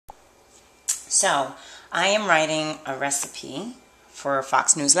So, I am writing a recipe for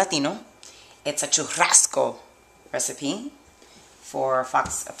Fox News Latino. It's a churrasco recipe for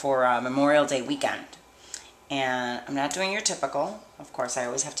Memorial Day weekend. And I'm not doing your typical. Of course, I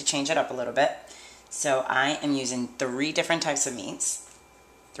always have to change it up a little bit. So I am using 3 different types of meats.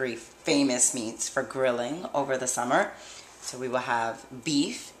 3 famous meats for grilling over the summer. So we will have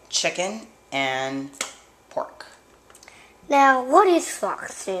beef, chicken, and pork. Now, what is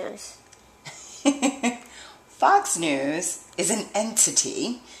Fox News? Fox News is an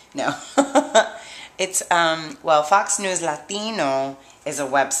entity. No. It's, well, Fox News Latino is a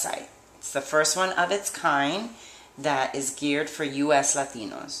website. It's the first one of its kind that is geared for U.S.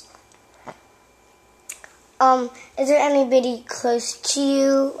 Latinos. Is there anybody close to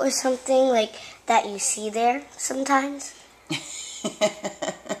you or something like that you see there sometimes?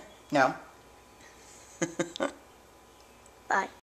 No. Bye.